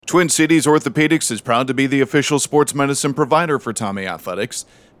Twin Cities Orthopedics is proud to be the official sports medicine provider for Tommy Athletics.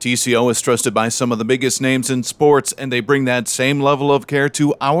 TCO is trusted by some of the biggest names in sports, and they bring that same level of care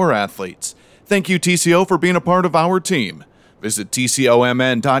to our athletes. Thank you, TCO, for being a part of our team. Visit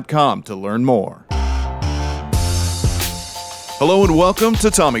tcomn.com to learn more. Hello and welcome to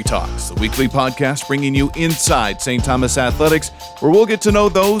Tommy Talks, the weekly podcast bringing you inside St. Thomas Athletics, where we'll get to know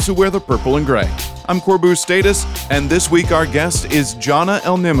those who wear the purple and gray. I'm Corbu Status, and this week our guest is Jannah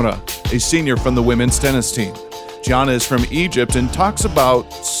ElNemr, a senior from the women's tennis team. Jannah is from Egypt and talks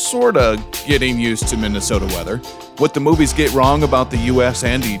about sorta getting used to Minnesota weather, what the movies get wrong about the U.S.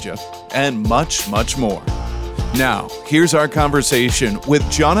 and Egypt, and much, much more. Now, here's our conversation with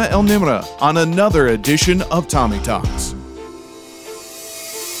Jannah ElNemr on another edition of Tommy Talks.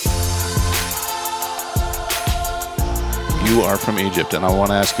 You are from Egypt, and I want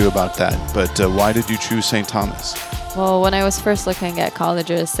to ask you about that. But why did you choose St. Thomas? Well, when I was first looking at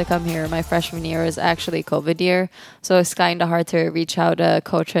colleges to come here, my freshman year was actually COVID year. So it's kind of hard to reach out to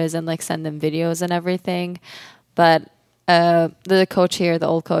coaches and send them videos and everything. But the coach here, the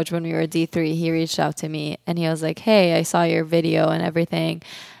old coach, when we were D3, he reached out to me and he was like, hey, I saw your video and everything,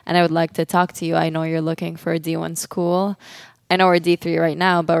 and I would like to talk to you. I know you're looking for a D1 school. I know we're D3 right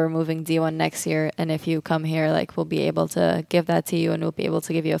now, but we're moving D1 next year. And if you come here, we'll be able to give that to you and we'll be able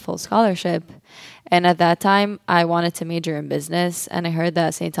to give you a full scholarship. And at that time, I wanted to major in business. And I heard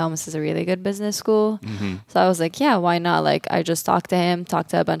that St. Thomas is a really good business school. Mm-hmm. So I was like, yeah, why not? I just talked to him, talked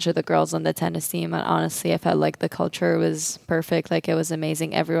to a bunch of the girls on the tennis team. And honestly, I felt like the culture was perfect. It was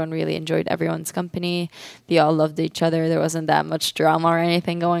amazing. Everyone really enjoyed everyone's company. They all loved each other. There wasn't that much drama or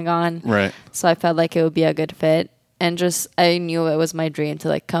anything going on. Right. So I felt like it would be a good fit. And I knew it was my dream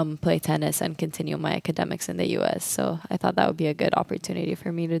to come play tennis and continue my academics in the U.S. So I thought that would be a good opportunity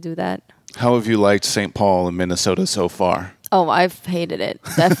for me to do that. How have you liked St. Paul and Minnesota so far? Oh, I've hated it.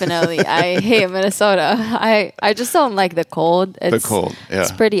 Definitely. I hate Minnesota. I just don't like the cold. The cold, yeah.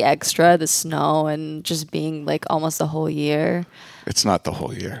 It's pretty extra, the snow and just being almost the whole year. It's not the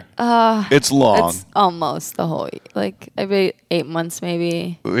whole year. It's long. It's almost the whole year. Every 8 months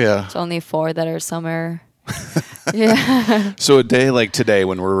maybe. Yeah. It's only 4 that are summer. Yeah. So a day like today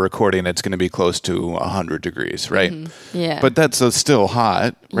when we're recording, it's going to be close to 100 degrees, right? Mm-hmm. Yeah. But that's still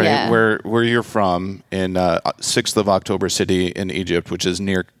hot, right? Yeah. Where you're from in 6th of October City in Egypt, which is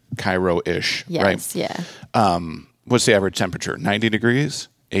near Cairo-ish, yes, right? Yeah. What's the average temperature? 90 degrees?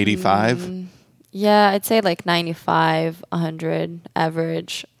 85? Yeah, I'd say 95, 100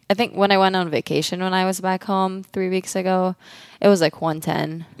 average. I think when I went on vacation when I was back home 3 weeks ago, it was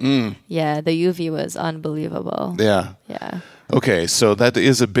 110. Yeah, the UV was unbelievable. Yeah. Yeah. Okay, so that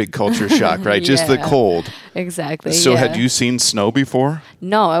is a big culture shock, right? Just the cold. Exactly. So yeah. had you seen snow before?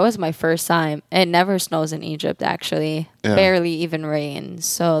 No, it was my first time. It never snows in Egypt, actually. Yeah. Barely even rains.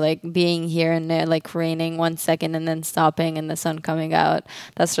 So being here and there, raining 1 second and then stopping and the sun coming out,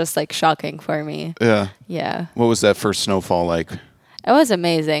 that's just shocking for me. Yeah. Yeah. What was that first snowfall like? It was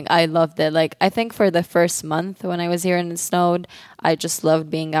amazing. I loved it. I think for the first month when I was here and it snowed, I just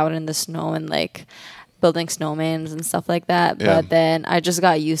loved being out in the snow and building snowmans and stuff like that. Yeah. But then I just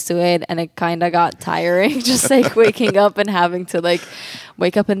got used to it and it kind of got tiring just waking up and having to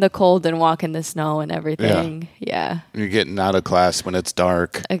wake up in the cold and walk in the snow and everything. Yeah. You're getting out of class when it's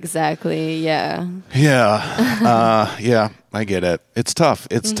dark. Exactly. Yeah. Yeah. Yeah, I get it. It's tough.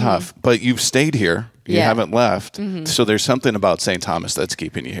 It's tough. But you've stayed here. You haven't left. So there's something about St. Thomas that's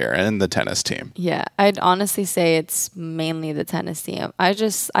keeping you here and the tennis team. Yeah, I'd honestly say it's mainly the tennis team.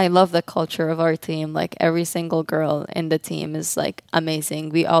 I love the culture of our team. Every single girl in the team is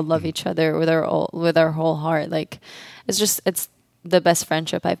amazing. We all love each other with our whole heart. It's the best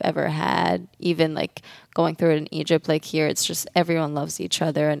friendship I've ever had. Even going through it in Egypt, here, it's just everyone loves each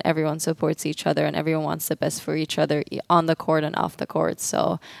other and everyone supports each other and everyone wants the best for each other on the court and off the court.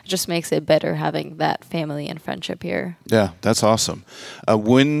 So it just makes it better having that family and friendship here. Yeah, that's awesome.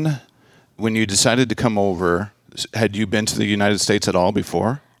 When you decided to come over, had you been to the United States at all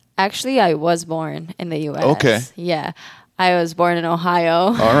before? Actually, I was born in the U.S. Okay. Yeah. I was born in Ohio.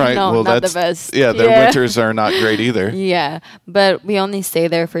 All right. No, well, not that's the best. Yeah, their winters are not great either. Yeah, but we only stayed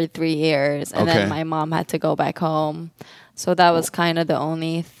there for 3 years, and Okay. then my mom had to go back home. So that was kind of the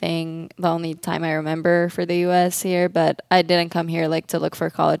only time I remember for the U.S. here. But I didn't come here to look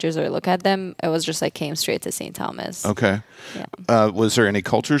for colleges or look at them. It was just came straight to St. Thomas. Okay. Yeah. Was there any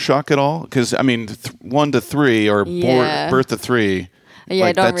culture shock at all? Because 1 to 3 or birth to 3. Yeah,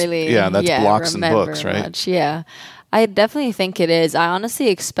 I don't really. Yeah, that's blocks and books, right? Much. Yeah. I definitely think it is. I honestly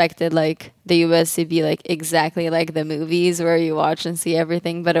expected the US to be exactly like the movies where you watch and see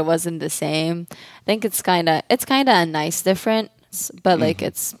everything, but it wasn't the same. I think it's kind of a nice difference, but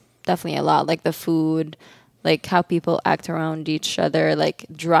it's definitely a lot. Like the food, like how people act around each other, like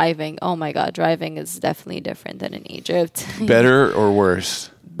driving. Oh my God, driving is definitely different than in Egypt. Better or worse?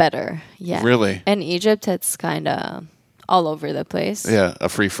 Better, yeah. Really? In Egypt, it's kind of all over the place. Yeah, a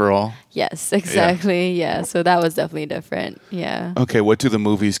free-for-all? Yes, exactly. Yeah, so that was definitely different. Yeah. Okay, what do the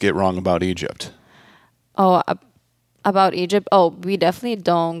movies get wrong about Egypt? Oh, about Egypt. Oh, we definitely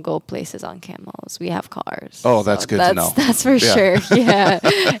don't go places on camels. We have cars. Oh, that's good to know. That's for sure. Yeah.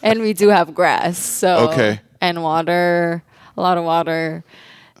 And we do have grass. So Okay. And water, a lot of water.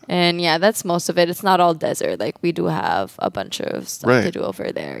 And yeah, that's most of it. It's not all desert. Like we do have a bunch of stuff to do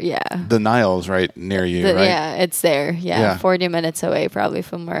over there. Yeah. The Nile's right near you, right? Yeah, it's there. Yeah. 40 minutes away probably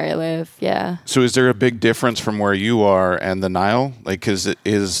from where I live. Yeah. So is there a big difference from where you are and the Nile? Like, because it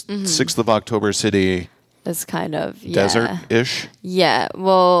is 6th of October City... It's kind of desert-ish? Yeah.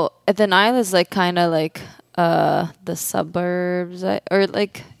 Well, the Nile is like kind of like the suburbs or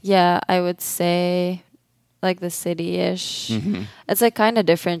like, yeah, I would say like the city-ish. It's like kind of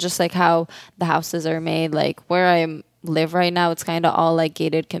different, just like how the houses are made. Like where I live right now, it's kind of all like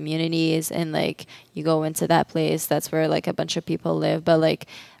gated communities, and like you go into that place, that's where like a bunch of people live. But like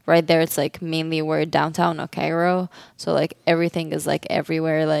right there, it's like mainly where downtown Cairo. So like everything is like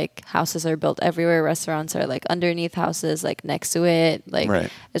everywhere. Like houses are built everywhere. Restaurants are like underneath houses, like next to it.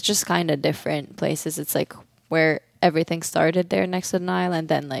 Like it's just kind of different places. It's like where everything started there next to the Nile, and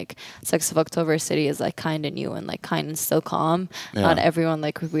then like 6th of October City is like kind of new and like kind of still calm. Not everyone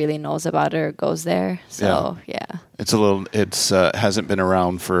like really knows about it or goes there. So it's hasn't been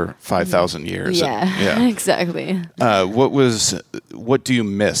around for 5,000 years. Yeah. Exactly. What do you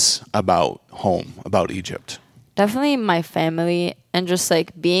miss about home, about Egypt? Definitely my family, and just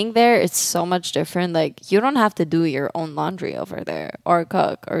like being there, it's so much different. Like you don't have to do your own laundry over there or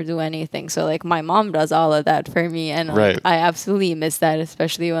cook or do anything. So like my mom does all of that for me, and like, I absolutely miss that,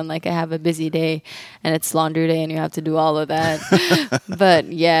 especially when like I have a busy day and it's laundry day and you have to do all of that.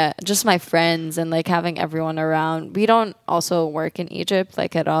 But yeah, just my friends and like having everyone around. We don't also work in Egypt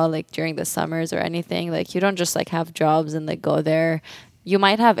like at all, like during the summers or anything. Like you don't just like have jobs and like go there. You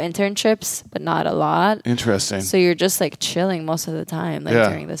might have internships, but not a lot. Interesting. So you're just like chilling most of the time, like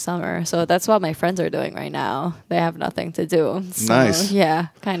during the summer. So that's what my friends are doing right now. They have nothing to do. So, nice. Yeah,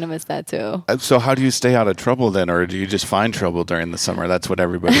 kind of miss that too. So how do you stay out of trouble then, or do you just find trouble during the summer? That's what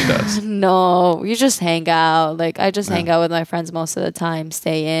everybody does. No, we just hang out. Like I just hang out with my friends most of the time,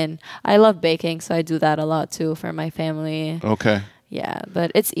 stay in. I love baking, so I do that a lot too for my family. Okay. Yeah,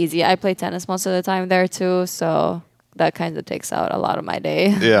 but it's easy. I play tennis most of the time there too, so that kind of takes out a lot of my day.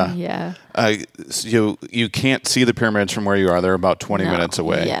 Yeah. Yeah. So you can't see the pyramids from where you are. They're about 20 minutes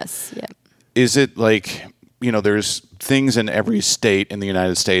away. Yes. Yeah. Is it like, there's things in every state in the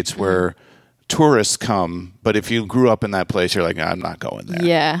United States where tourists come, but if you grew up in that place, you're like, I'm not going there.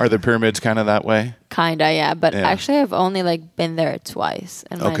 Yeah. Are the pyramids kind of that way? Kinda, yeah. But actually, I've only like been there twice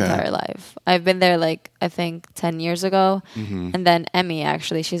in my entire life. I've been there like I think 10 years ago, and then Emmy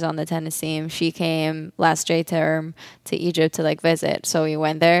actually, she's on the tennis team. She came last J term to Egypt to like visit, so we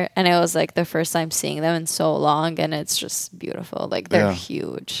went there, and it was like the first time seeing them in so long, and it's just beautiful. Like they're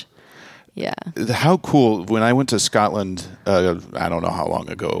huge. Yeah. How cool. When I went to Scotland, I don't know how long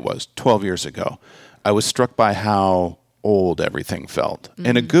ago it was, 12 years ago, I was struck by how old everything felt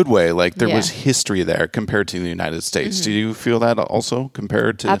in a good way. Like there was history there compared to the United States. Do you feel that also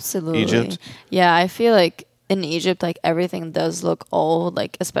compared to Egypt? Yeah, I feel like in Egypt, like everything does look old,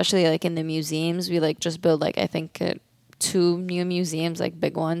 like especially like in the museums. We like just built like I think 2 new museums, like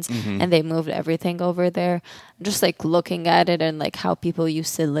big ones, and they moved everything over there. Just like looking at it and like how people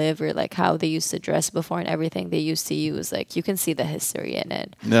used to live or like how they used to dress before and everything they used to use, like you can see the history in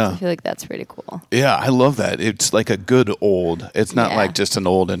it. Yeah. I feel like that's pretty cool. Yeah, I love that. It's like a good old. It's not like just an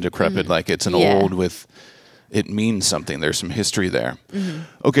old and decrepit, like it's an old with, it means something. There's some history there.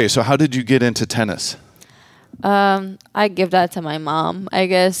 Okay, so how did you get into tennis? I give that to my mom, I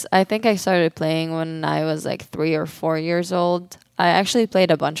guess. I think I started playing when I was like 3 or 4 years old. I actually played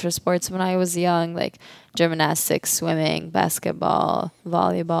a bunch of sports when I was young, like gymnastics, swimming, basketball,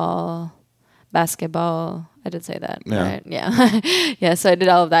 volleyball, basketball. I did say that, right? Yeah. Yeah, so I did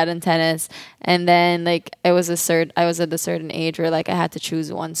all of that in tennis. And then like I was at a certain age where like I had to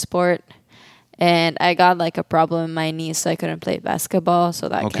choose one sport. And I got like a problem in my knee, so I couldn't play basketball, so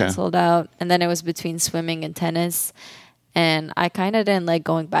that canceled out. And then it was between swimming and tennis. And I kind of didn't like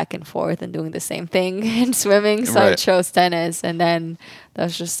going back and forth and doing the same thing in swimming, so I chose tennis. And then that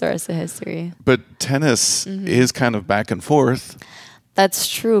was just the rest of history. But tennis is kind of back and forth. That's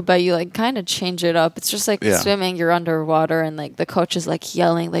true, but you like kind of change it up. It's just like Yeah. swimming, you're underwater, and like the coach is like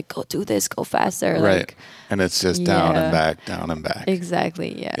yelling, like, go do this, go faster. Right. Like, And it's just down and Yeah. back, down and back.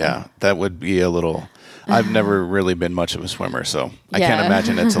 exactly. Yeah. Yeah, that would be a little. I've never really been much of a swimmer, so I can't Yeah.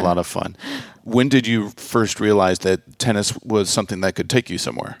 imagine it's a lot of fun. When did you first realize that tennis was something that could take you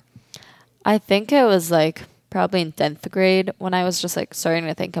somewhere? I think it was like probably in 10th grade when I was just like starting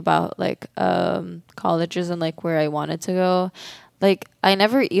to think about like colleges and like where I wanted to go. Like I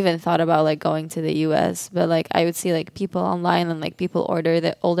never even thought about like going to the US, but like I would see like people online and like people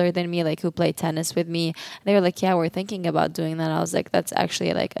older than me, like who play tennis with me. They were like, yeah, we're thinking about doing that. I was like, that's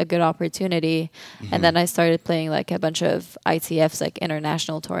actually like a good opportunity. And then I started playing like a bunch of ITFs, like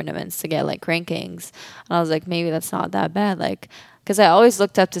international tournaments to get like rankings. And I was like, maybe that's not that bad. Like, because I always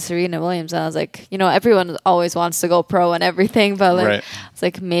looked up to Serena Williams, and I was like, you know, everyone always wants to go pro and everything, but like, Right. it's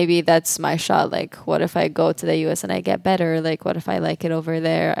like maybe that's my shot. Like, what if I go to the US and I get better? Like, what if I like it over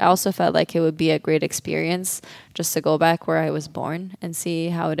there? I also felt like it would be a great experience just to go back where I was born and see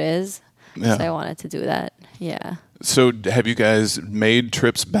how it is. Yeah. So I wanted to do that. Yeah. So have you guys made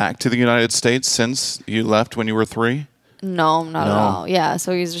trips back to the United States since you left when you were 3? No, not No. at all. Yeah.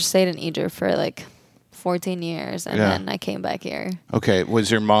 So we just stayed in Egypt for like 14 years, and Yeah. then I came back here. Okay.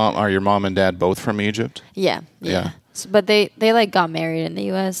 Are your mom and dad both from Egypt? Yeah. Yeah. But they like got married in the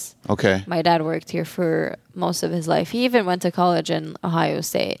US. Okay. My dad worked here for most of his life. He even went to college in Ohio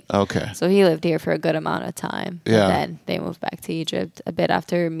State. Okay. So he lived here for a good amount of time. Yeah. And then they moved back to Egypt a bit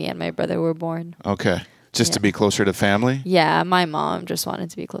after me and my brother were born. Okay. Just to Yeah. be closer to family? Yeah, my mom just wanted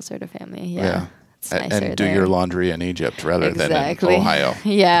to be closer to family. Yeah. It's nicer And do there. your laundry in Egypt rather than in Ohio.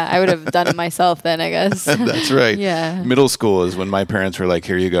 Yeah, I would have done it myself then, I guess. That's right. Yeah. Middle school is when my parents were like,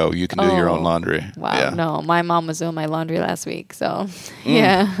 here you go. You can do your own Oh, laundry. Wow. Yeah. No, my mom was doing my laundry last week. So,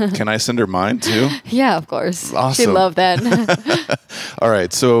 yeah. Can I send her mine too? Yeah, of course. Awesome. She loved that. All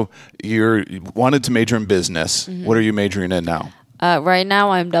right. So you wanted to major in business. Mm-hmm. What are you majoring in now? Right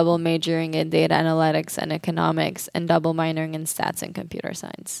now, I'm double majoring in data analytics and economics and double minoring in stats and computer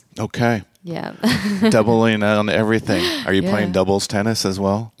science. Okay. Yeah. Doubling on everything. Are you Yeah. playing doubles tennis as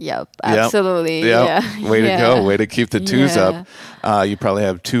well? Yep. Absolutely. Yep. Yeah. Way to Yeah. go. Way to keep the twos Yeah. up. You probably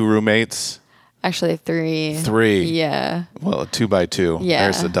have 2 roommates. Actually, 3. 3. Yeah. Well, 2 by 2. Yeah.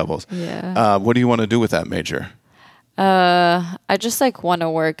 There's the doubles. Yeah. What do you want to do with that major? I just like want to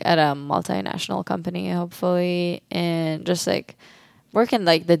work at a multinational company, hopefully, and just like work in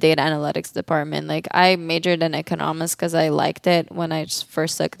like the data analytics department. Like I majored in economics because I liked it when I just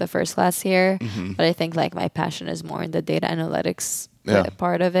first took the first class here, but I think like my passion is more in the data analytics Yeah.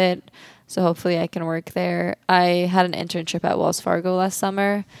 part of it. So hopefully I can work there. I had an internship at Wells Fargo last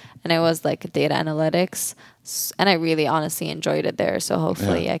summer, and it was like data analytics, and I really honestly enjoyed it there. So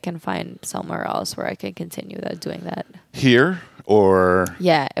hopefully Yeah. I can find somewhere else where I can continue doing that. Here or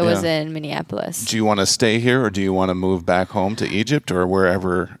Yeah, it was Yeah. in Minneapolis. do you want to stay here or do you want to move back home to Egypt or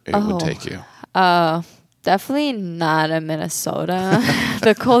wherever it would take you? Definitely not in Minnesota.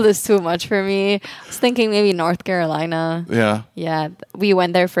 The cold is too much for me. I was thinking maybe North Carolina. Yeah. Yeah, we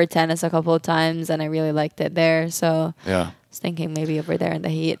went there for tennis a couple of times, and I really liked it there. So Yeah. I was thinking maybe over there in the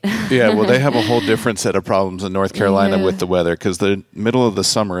heat. Yeah, well, they have a whole different set of problems in North Carolina Yeah. with the weather because the middle of the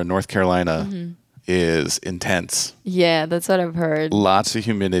summer in North Carolina is intense. Yeah, that's what I've heard. Lots of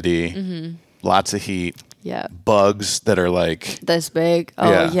humidity, lots of heat, Yeah, bugs that are like this big.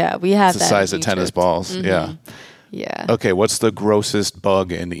 Oh Yeah. yeah, we have the that size in of tennis Egypt. balls. Yeah. Yeah. Okay, what's the grossest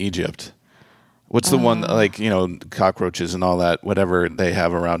bug in Egypt? What's the one like, cockroaches and all that, whatever they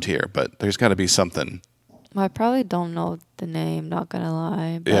have around here, but there's got to be something. I probably don't know the name, not gonna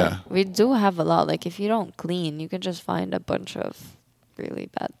lie. But Yeah. we do have a lot. Like if you don't clean, you can just find a bunch of really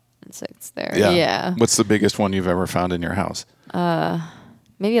bad insects there. Yeah. What's the biggest one you've ever found in your house?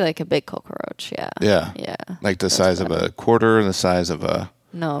 Maybe like a big cockroach. Yeah. Yeah. Yeah. Like the That's size of better. a quarter, the size of a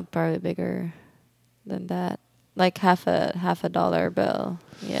No, probably bigger than that. Like half a dollar bill.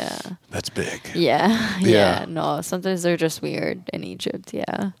 Yeah. That's big. Yeah. Yeah. Yeah. No, sometimes they're just weird in Egypt.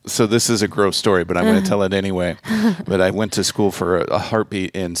 Yeah. So this is a gross story, but I'm going to tell it anyway. But I went to school for a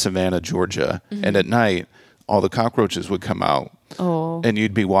heartbeat in Savannah, Georgia, and at night all the cockroaches would come out, Oh. and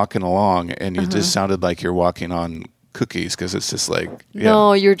you'd be walking along, and you just sounded like you're walking on cookies because it's just like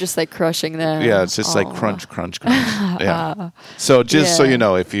No, you're just like crushing them. yeah, it's just like Oh. crunch, crunch, crunch. Yeah. So just so Yeah. you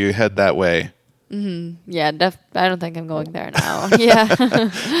know, if you head that way, Yeah, I don't think I'm going there now. Yeah.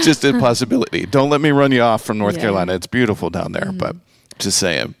 just a possibility. Don't let me run you off from North Yeah. Carolina. It's beautiful down there, but just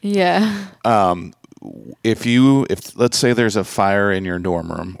saying. Yeah. If let's say there's a fire in your dorm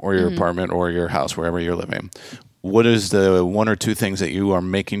room or your apartment or your house, wherever you're living, what is the 1 or 2 things that you are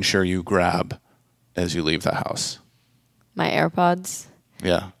making sure you grab as you leave the house? My AirPods.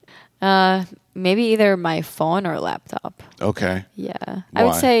 Yeah. Maybe either my phone or laptop. Okay. Yeah. I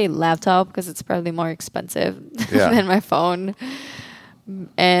would Why? say laptop because it's probably more expensive Yeah. than my phone.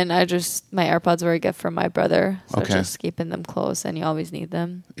 And my AirPods were a gift from my brother. So Okay. just keeping them close, and you always need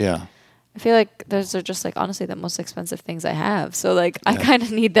them. Yeah. I feel like those are just like honestly the most expensive things I have. So like I kind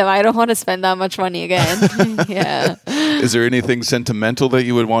of need them. I don't want to spend that much money again. Yeah. Is there anything sentimental that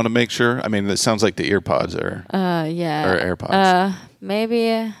you would want to make sure? I mean, it sounds like the earpods are Yeah. or AirPods. Maybe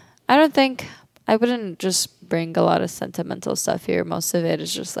I don't think I wouldn't just bring a lot of sentimental stuff here. Most of it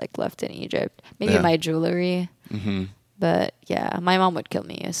is just like left in Egypt. Maybe Yeah. my jewelry. Mm-hmm. But yeah, my mom would kill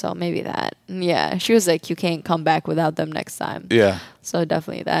me. So maybe that. Yeah. She was like, you can't come back without them next time. Yeah. So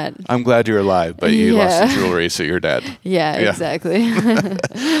definitely that. I'm glad you're alive, but you lost Yeah. the jewelry, so you're dead. Yeah, Yeah. exactly.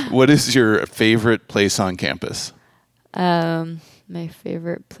 What is your favorite place on campus? My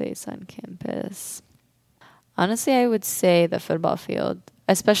favorite place on campus. Honestly, I would say the football field,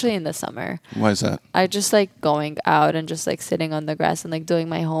 especially in the summer. Why is that? I just like going out and just like sitting on the grass and like doing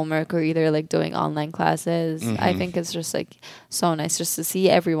my homework or either like doing online classes. I think it's just like so nice just to see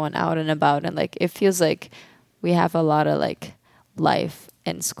everyone out and about, and like it feels like we have a lot of like life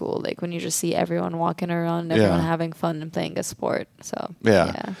in school, like when you just see everyone walking around, everyone Yeah. having fun and playing a sport. So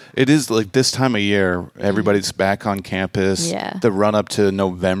Yeah. It is like this time of year, everybody's back on campus. Yeah. The run up to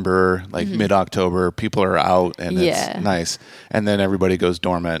November, like mid-October, people are out and Yeah. it's nice. And then everybody goes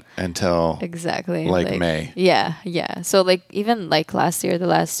dormant until Exactly. like May. Yeah. So like even like last year, the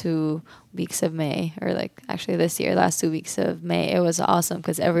last 2 weeks of May, or like actually this year, last 2 weeks of May, it was awesome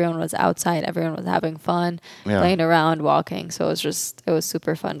because everyone was outside, everyone was having fun, Yeah. playing around, walking. So it was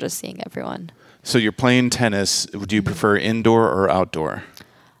super fun just seeing everyone. So you're playing tennis. Would you prefer indoor or outdoor?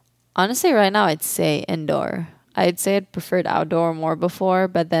 Honestly, right now I'd say indoor. I'd say I'd preferred outdoor more before,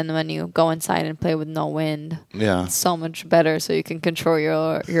 but then when you go inside and play with no wind, Yeah. it's so much better so you can control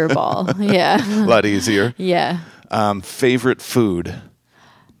your ball. Yeah. A lot easier. Yeah. Favorite food?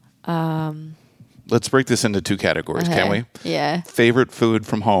 Let's break this into two categories, can we? Yeah. Favorite food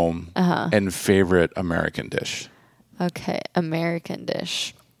from home and favorite American dish. Okay, American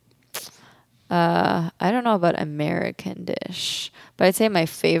dish. I don't know about American dish, but I'd say my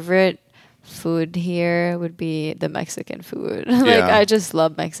favorite food here would be the Mexican food. Like Yeah. I just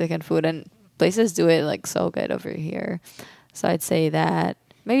love Mexican food, and places do it like so good over here. So I'd say that.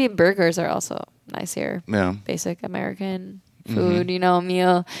 Maybe burgers are also nice here. Yeah. Basic American food,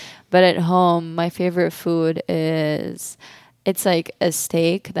 meal. But at home, my favorite food is it's like a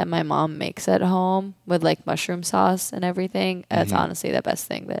steak that my mom makes at home with like mushroom sauce and everything. That's honestly the best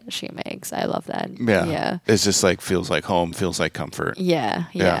thing that she makes. I love that. Yeah. Yeah. It's just like feels like home, feels like comfort. Yeah.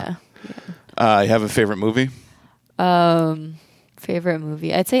 Yeah. You have a favorite movie? Favorite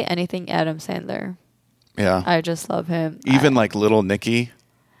movie. I'd say anything Adam Sandler. Yeah. I just love him. Even like Little Nicky?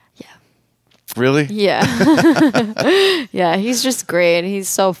 Yeah. Really? Yeah. Yeah, he's just great. He's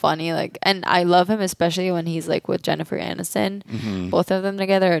so funny. Like, and I love him especially when he's like with Jennifer Aniston. Both of them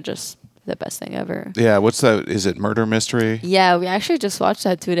together are just the best thing ever. Yeah. What's that? Is it Murder Mystery? Yeah, we actually just watched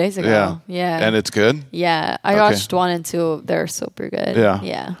that 2 days ago. Yeah. And it's good? Yeah. I Okay. watched 1 and 2. They're super good. Yeah.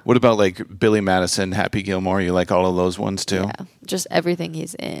 Yeah. What about like Billy Madison, Happy Gilmore? You like all of those ones too? Yeah. Just everything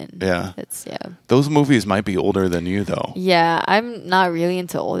he's in. Yeah. It's Those movies might be older than you though. Yeah, I'm not really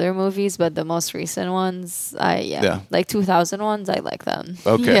into older movies, but the most recent ones, Yeah. like 2000 ones, I like them.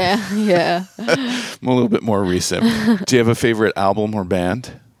 Okay. Yeah. I'm a little bit more recent. Do you have a favorite album or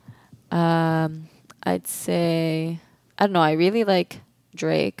band? I'd say, I don't know, I really like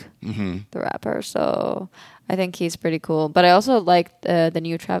Drake, the rapper, so I think he's pretty cool. But I also like the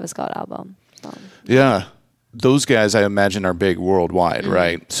new Travis Scott album. Yeah. Those guys, I imagine, are big worldwide,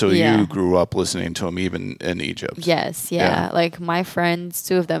 right? So Yeah. you grew up listening to them even in Egypt. Yes, Yeah. Like my friends,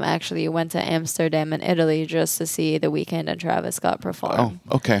 2 of them actually went to Amsterdam and Italy just to see The Weeknd and Travis Scott perform.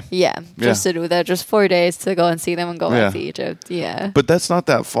 Oh, okay. Yeah, just to do that, just 4 days to go and see them and go Yeah. back to Egypt. Yeah. But that's not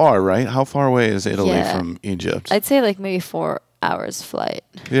that far, right? How far away is Italy Yeah. from Egypt? I'd say like maybe 4 hours flight.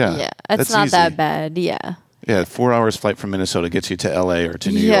 Yeah, Yeah. that's It's not easy. that bad. Yeah. Yeah, 4 hours flight from Minnesota gets you to LA or to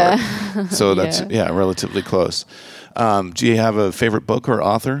New Yeah. York. So that's, relatively close. Do you have a favorite book or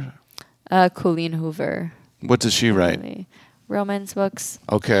author? Colleen Hoover. What does she write? Really. Romance books.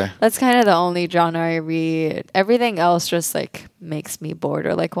 Okay. That's kind of the only genre I read. Everything else just like makes me bored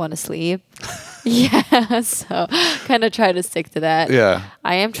or like want to sleep. Yeah, so kind of try to stick to that. Yeah.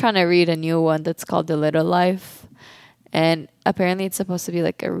 I am trying to read a new one that's called The Little Life. And apparently it's supposed to be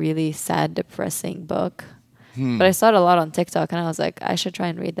like a really sad, depressing book. But I saw it a lot on TikTok and I was like, I should try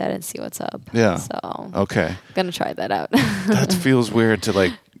and read that and see what's up. Yeah. So Okay. gonna try that out. That feels weird to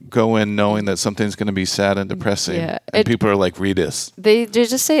like go in knowing that something's going to be sad and depressing? Yeah. And people are like, read this. They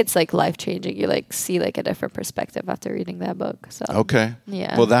just say it's like life changing. You like see like a different perspective after reading that book. So Okay.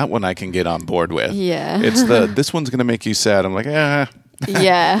 yeah. Well, that one I can get on board with. Yeah. It's this one's going to make you sad. I'm like, Yeah.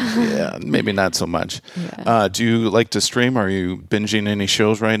 yeah, maybe not so much. Yeah. Do you like to stream? Are you binging any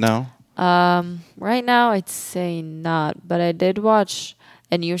shows right now? Right now I'd say not, but I did watch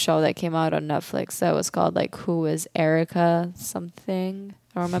a new show that came out on Netflix that was called like Who is Erica something.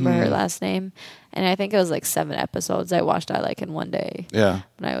 I don't remember her last name. And I think it was like 7 episodes. I watched that like in one day. Yeah.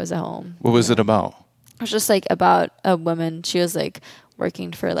 When I was at home. What was it about? It was just like about a woman. She was like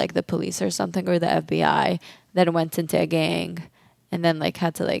working for like the police or something or the FBI, then went into a gang and then like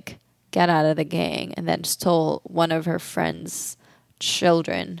had to like get out of the gang and then stole one of her friend's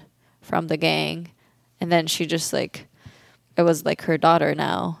children from the gang. And then she just like, it was like her daughter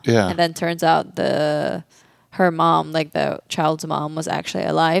now. Yeah. And then turns out her mom, like the child's mom, was actually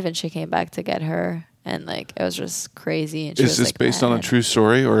alive and she came back to get her. And like it was just crazy. And she Is was, this like, based on a mad. true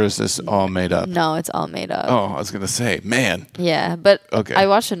story or is this all made up? No, it's all made up. Oh, I was going to say, man. Yeah, but Okay. I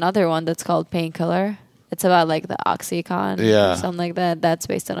watched another one that's called Painkiller. It's about like the Oxycontin Yeah. or something like that. That's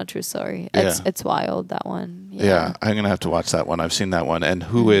based on a true story. It's wild, that one. Yeah, I'm going to have to watch that one. I've seen that one. And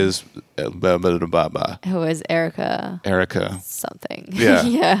who is Who is Erica Erica? something. Yeah.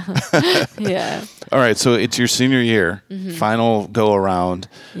 Yeah. Yeah. All right, so it's your senior year, final go around.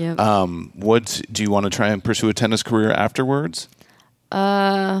 Yep. What do you want to try and pursue a tennis career afterwards?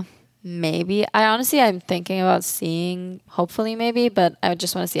 Maybe. I'm thinking about seeing, hopefully maybe, but I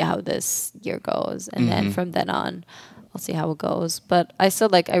just want to see how this year goes. And then from then on, I'll see how it goes. But I still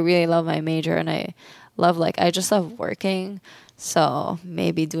I really love my major and I just love working. So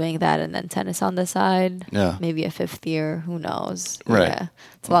maybe doing that and then tennis on the side. Yeah. Maybe a 5th year. Who knows? Right. Yeah.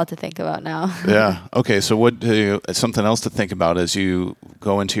 It's a lot to think about now. Yeah. Okay, so something else to think about as you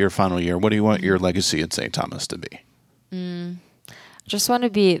go into your final year. What do you want your legacy at St. Thomas to be? Just want to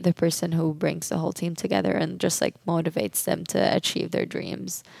be the person who brings the whole team together and just like motivates them to achieve their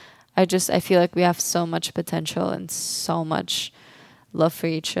dreams. I feel like we have so much potential and so much love for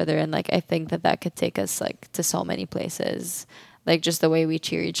each other, and like I think that could take us like to so many places. Like just the way we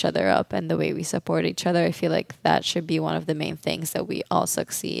cheer each other up and the way we support each other. I feel like that should be one of the main things that we all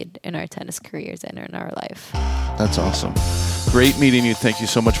succeed in our tennis careers and in our life. That's awesome. Great meeting you. Thank you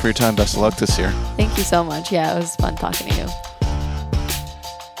so much for your time. Best of luck this year. Thank you so much. Yeah, it was fun talking to you.